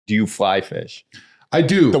Do you fly fish? I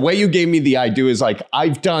do. The way you gave me the I do is like,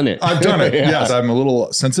 I've done it. I've done it. Yeah. Yes, I'm a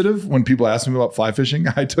little sensitive when people ask me about fly fishing.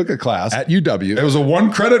 I took a class at UW. It was a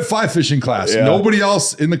 1-credit fly fishing class. Yeah. Nobody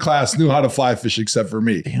else in the class knew how to fly fish except for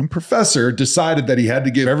me. And professor decided that he had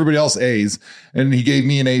to give everybody else A's, and he gave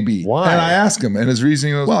me an AB. Why? And I asked him, and his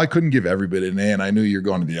reasoning was, well, I couldn't give everybody an A, and I knew you're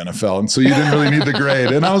going to the NFL, and so you didn't really need the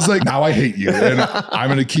grade. And I was like, now I hate you, and I'm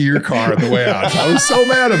going to key your car on the way out. I was so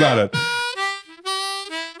mad about it.